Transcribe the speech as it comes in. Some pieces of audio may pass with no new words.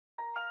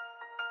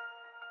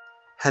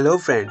Hello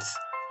friends,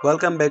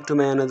 welcome back to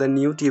my another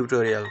new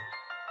tutorial.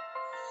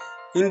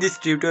 In this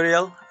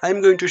tutorial, I am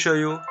going to show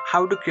you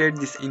how to create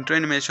this intro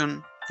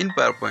animation in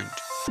PowerPoint.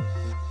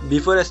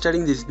 Before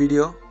starting this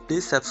video,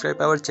 please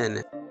subscribe our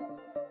channel.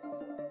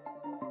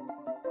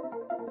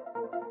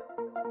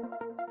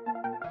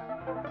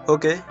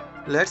 Okay,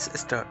 let's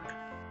start.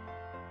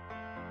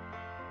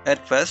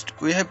 At first,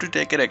 we have to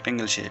take a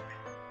rectangle shape.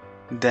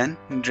 Then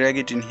drag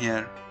it in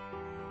here.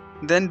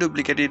 Then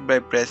duplicate it by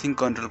pressing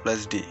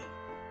Ctrl+D.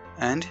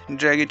 And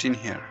drag it in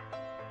here.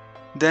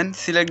 Then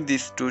select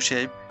these two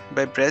shapes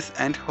by press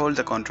and hold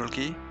the Ctrl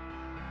key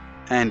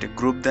and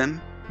group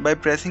them by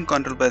pressing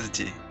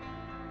Ctrl+G.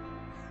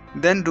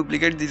 Then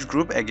duplicate this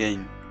group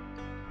again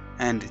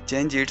and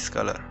change its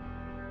color.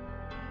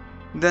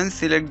 Then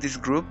select this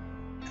group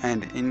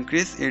and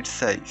increase its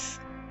size.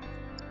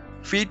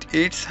 Fit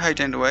its height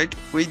and weight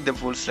with the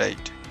full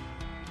slide.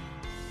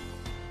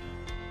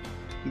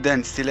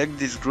 Then select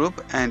this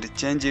group and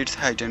change its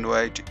height and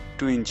weight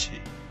 2 inches.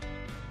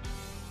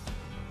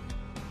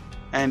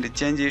 And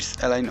change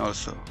its align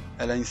also,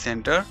 align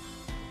center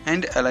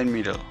and align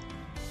middle.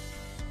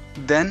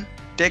 Then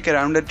take a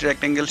rounded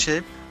rectangle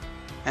shape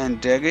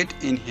and drag it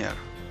in here.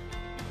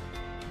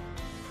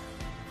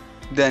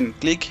 Then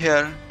click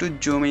here to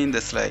zoom in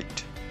the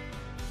slide.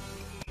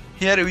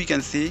 Here we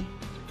can see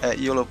a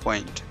yellow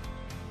point.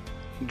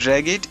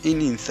 Drag it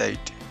in inside.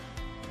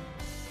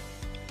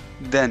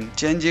 Then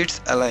change its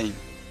align,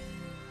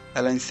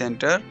 align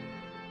center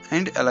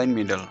and align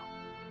middle.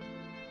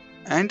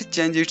 And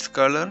change its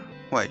color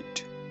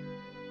white.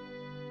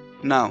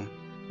 Now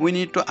we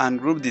need to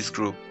ungroup this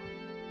group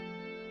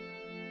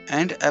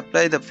and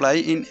apply the fly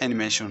in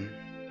animation.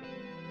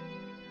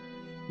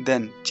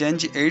 Then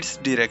change its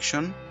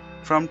direction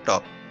from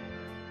top.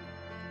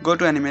 Go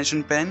to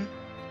animation pane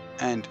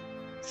and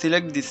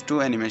select these two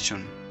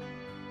animation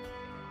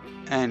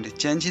and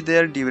change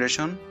their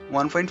duration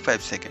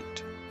 1.5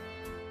 seconds.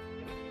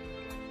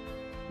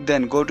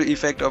 Then go to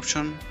effect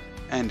option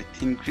and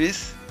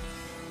increase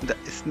the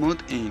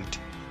smooth end.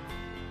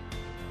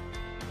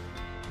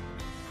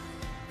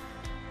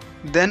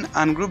 Then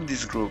ungroup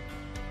this group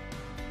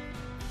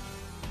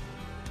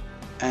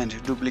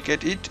and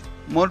duplicate it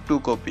more to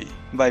copy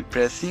by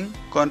pressing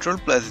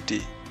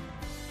Ctrl+D.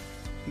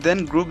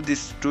 Then group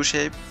these two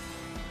shapes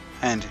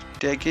and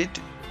take it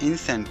in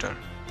center.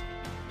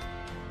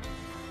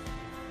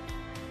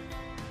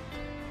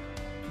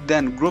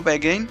 Then group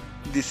again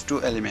these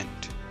two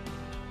elements.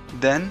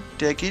 Then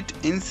take it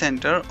in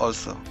center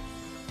also.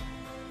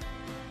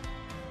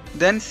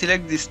 Then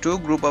select these two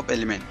group of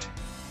elements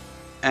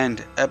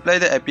and apply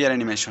the appear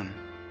animation.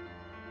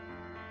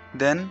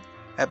 Then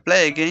apply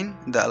again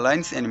the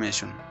aligns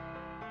animation.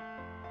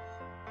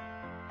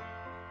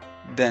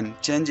 Then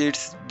change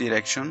its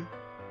direction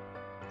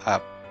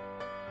up.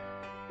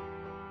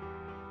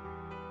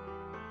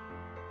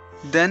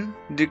 Then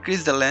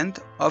decrease the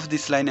length of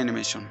this line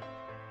animation.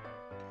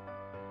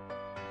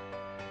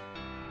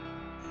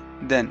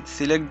 Then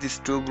select these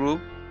two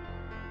groups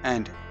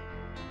and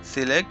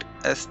select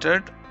a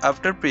start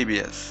after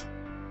previous.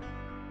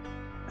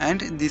 And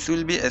this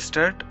will be a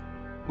start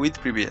with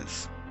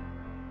previous.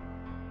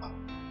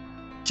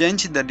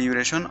 Change the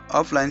duration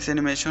of lines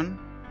animation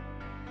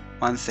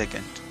 1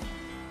 second.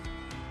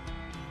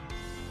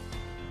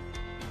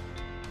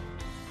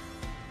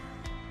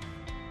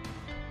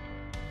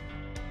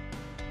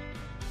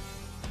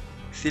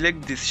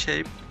 Select this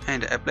shape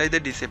and apply the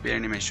disappear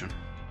animation.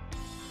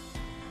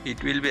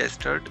 It will be a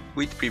start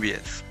with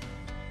previous.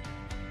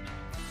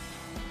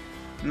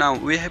 Now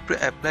we have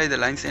to apply the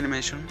lines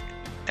animation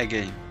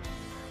again,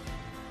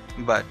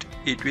 but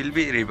it will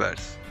be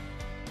reverse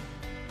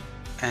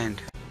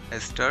and a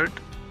start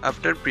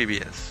after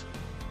previous.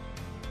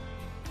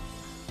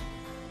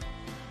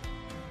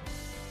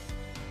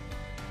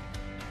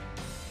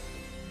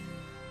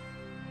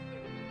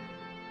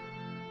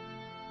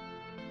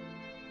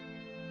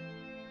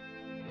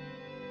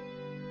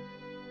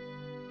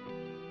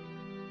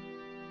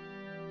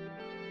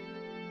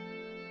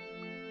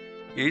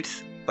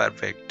 It's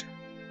perfect.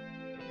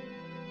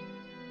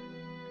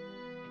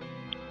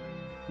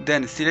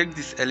 Then select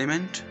this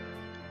element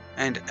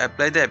and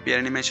apply the appear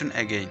animation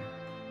again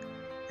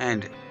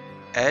and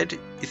add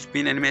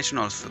spin animation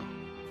also.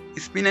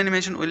 Spin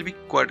animation will be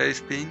quarter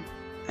spin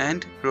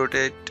and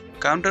rotate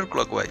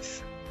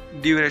counterclockwise.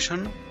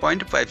 Duration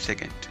 0.5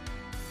 second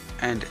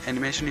and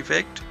animation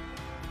effect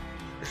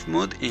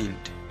smooth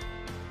end.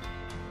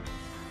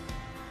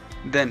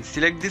 Then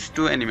select these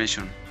two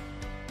animation.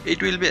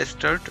 It will be a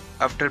start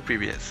after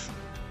previous.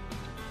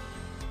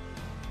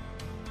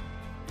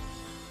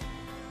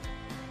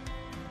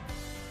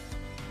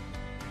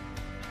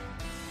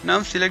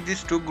 Now select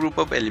these two group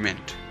of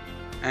element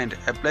and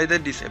apply the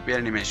disappear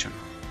animation.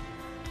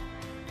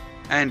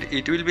 And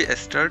it will be a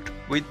start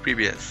with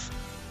previous.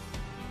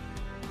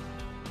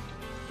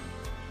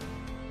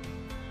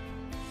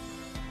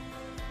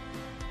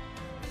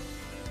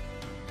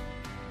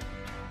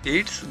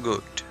 It's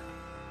good.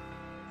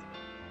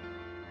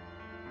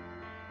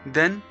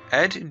 Then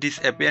add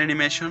disappear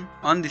animation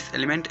on this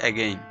element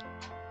again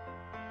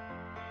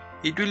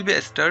it will be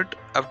a start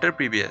after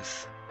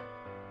previous.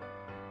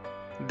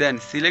 Then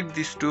select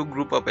these two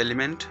group of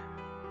element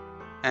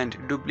and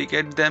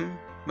duplicate them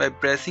by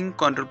pressing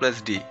Ctrl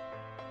plus D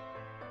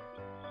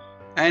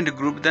and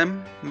group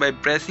them by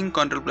pressing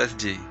Ctrl plus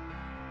G.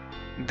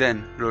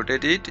 Then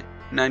rotate it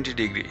 90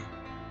 degree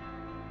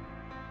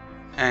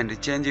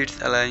and change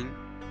its align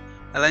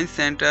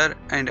center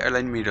and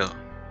align middle.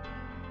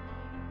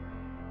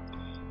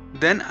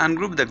 Then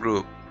ungroup the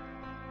group.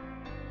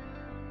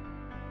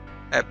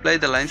 Apply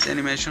the lines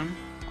animation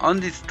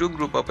on these two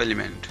group of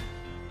element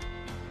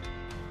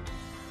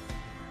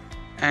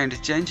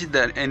and change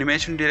the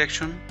animation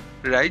direction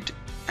right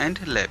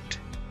and left.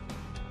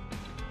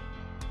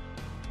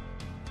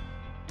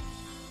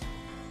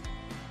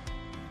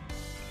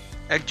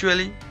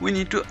 Actually, we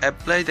need to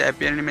apply the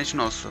appear animation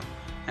also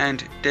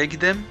and take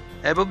them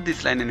above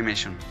this line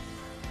animation.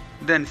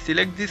 Then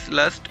select this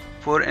last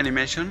 4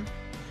 animation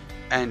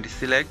and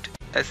select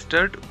a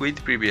start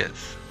with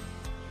previous.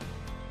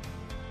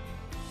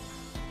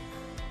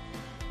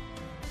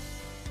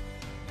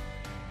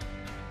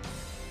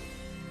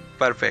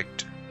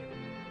 Perfect.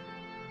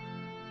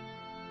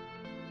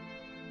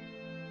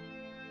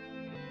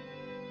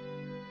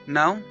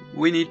 Now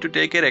we need to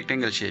take a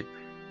rectangle shape.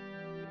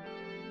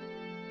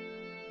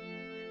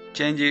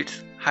 Change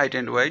its height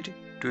and width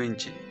 2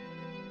 inches.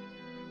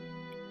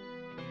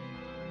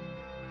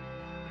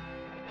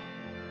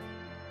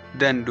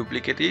 Then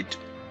duplicate it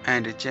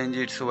and change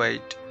its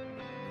width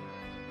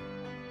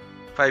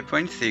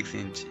 5.6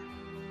 inch.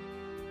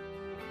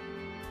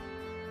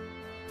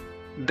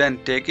 Then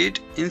take it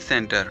in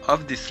center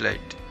of this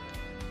slide.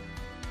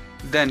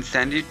 Then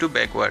send it to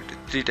backward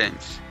 3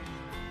 times.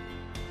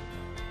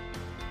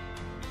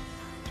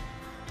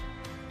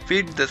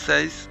 Fit the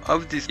size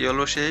of this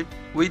yellow shape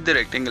with the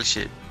rectangle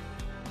shape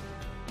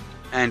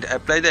and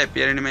apply the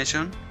appear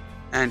animation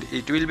and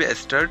it will be a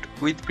start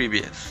with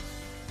previous.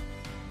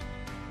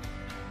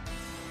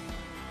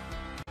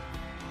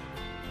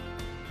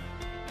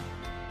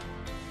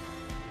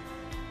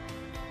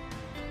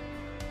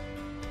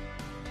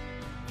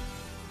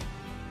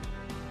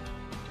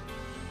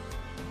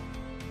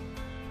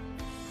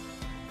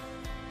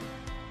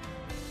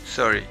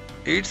 Sorry,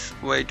 its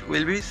weight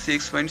will be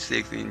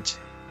 6.6 inch.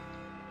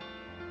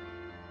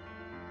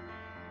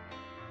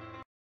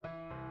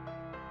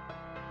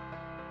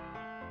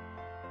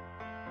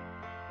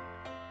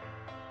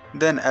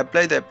 Then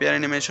apply the appear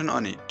animation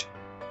on it.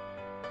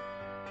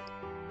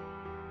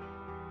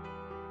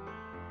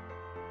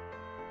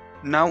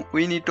 Now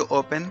we need to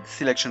open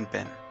selection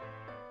pane.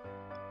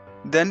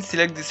 Then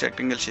select this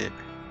rectangle shape.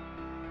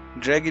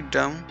 Drag it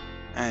down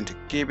and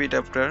keep it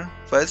after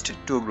first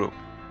 2 group.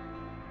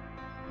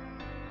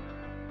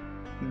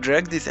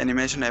 Drag this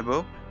animation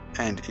above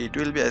and it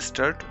will be a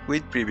start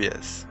with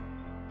previous.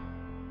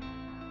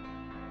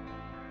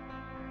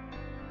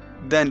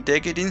 Then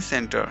take it in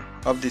center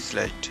of this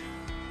slide.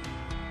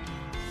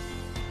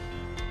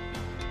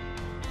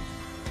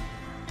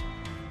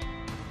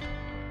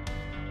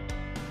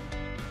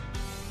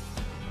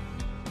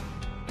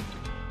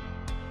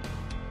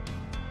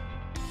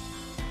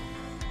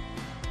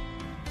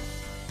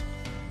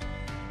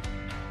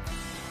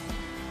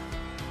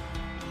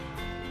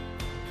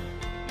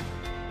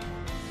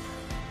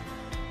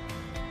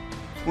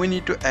 We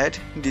need to add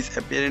this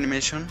appear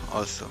animation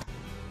also.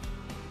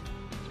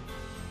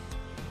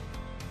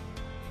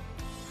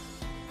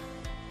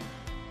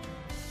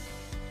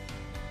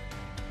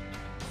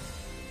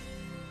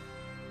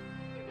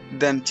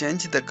 Then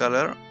change the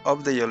color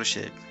of the yellow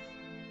shape.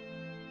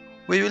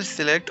 We will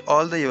select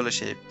all the yellow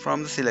shape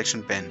from the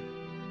selection pane.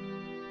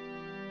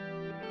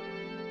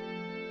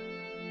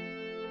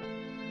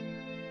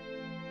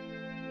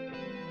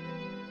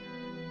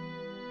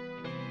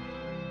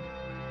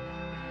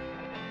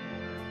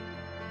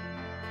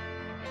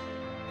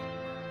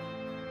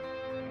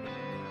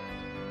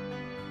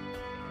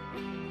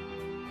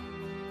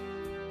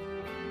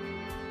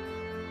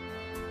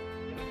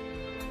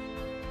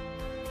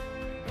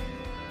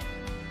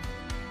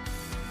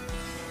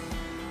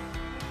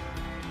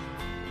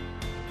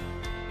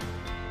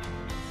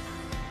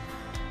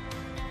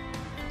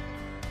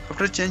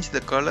 After change the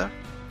color,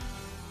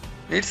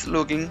 it's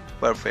looking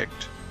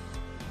perfect.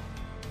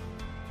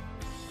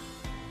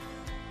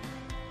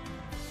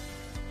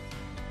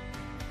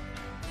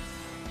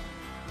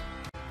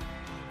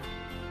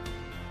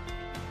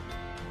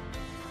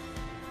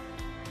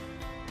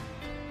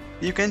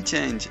 You can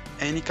change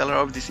any color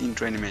of this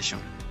intro animation.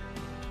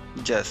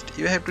 Just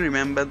you have to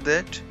remember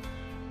that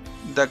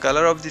the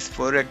color of this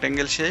 4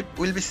 rectangle shape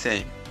will be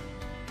same.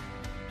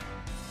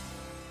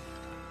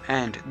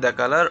 And the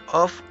color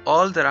of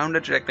all the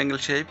rounded rectangle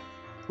shape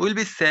will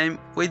be same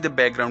with the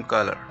background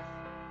color.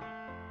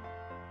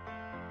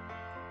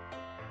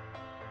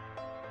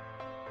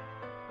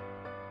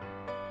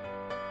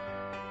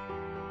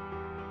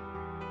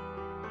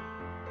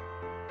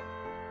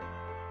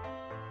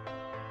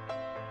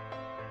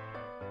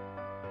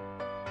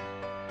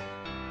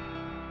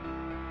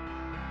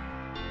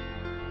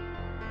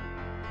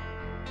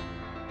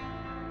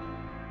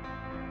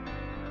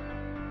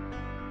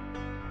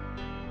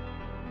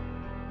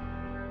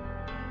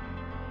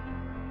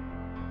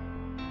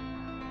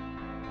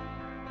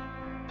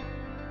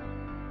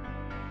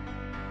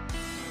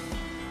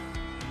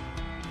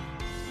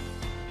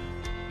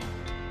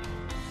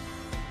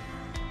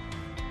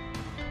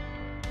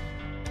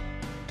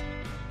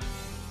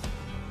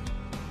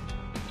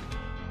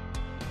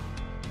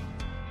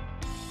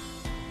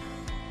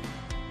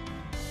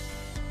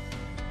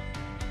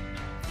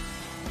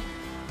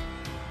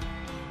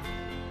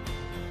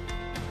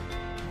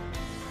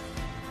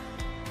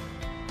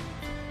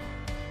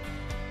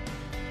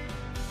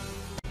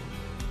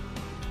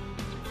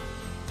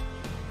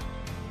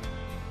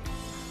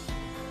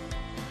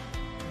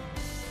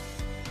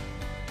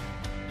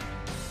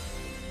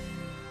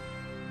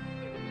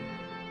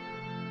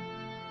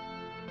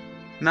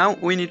 Now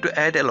we need to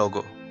add a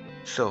logo.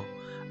 So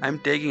I'm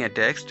taking a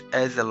text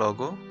as a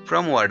logo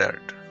from word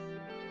art.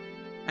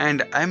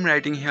 And I'm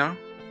writing here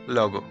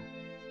logo.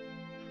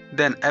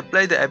 Then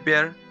apply the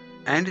appear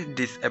and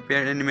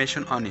disappear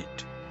animation on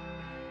it.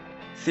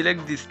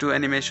 Select these two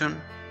animation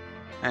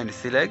and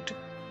select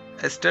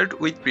start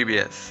with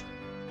previous.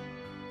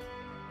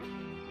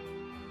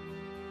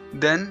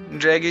 Then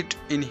drag it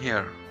in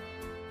here.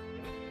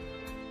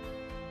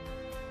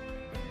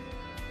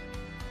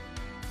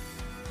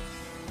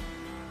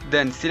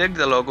 Then select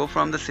the logo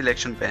from the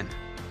selection pane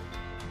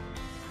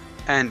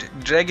and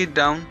drag it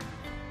down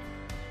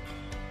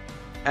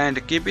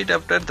and keep it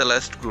after the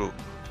last group.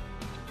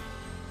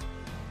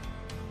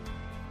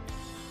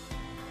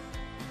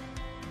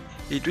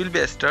 It will be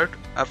a start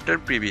after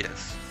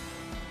previous.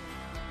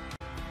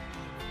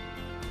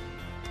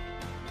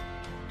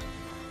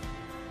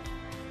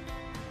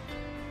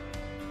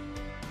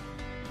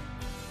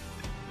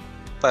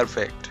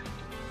 Perfect.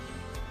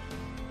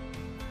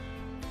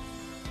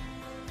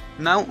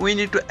 Now we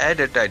need to add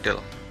a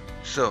title.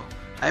 So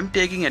I'm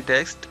taking a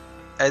text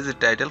as a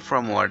title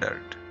from word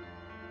art.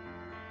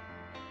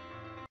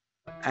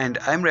 And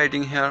I'm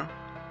writing here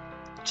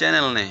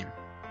channel name.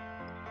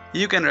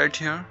 You can write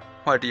here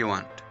what you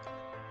want.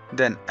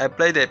 Then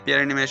apply the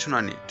appear animation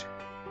on it.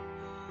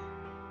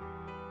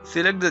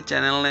 Select the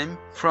channel name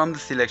from the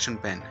selection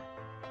pane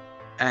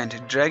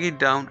and drag it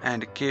down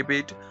and keep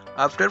it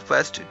after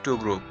first two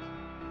group.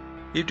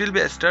 It will be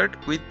a start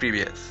with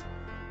previous.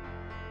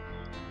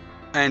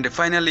 And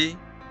finally,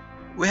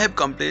 we have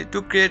completed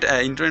to create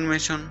an intro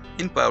animation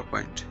in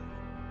PowerPoint.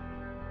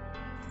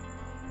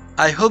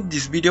 I hope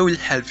this video will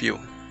help you.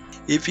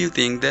 If you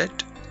think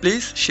that,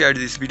 please share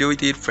this video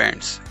with your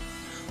friends.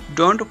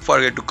 Don't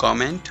forget to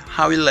comment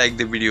how you like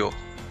the video.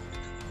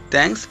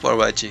 Thanks for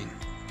watching.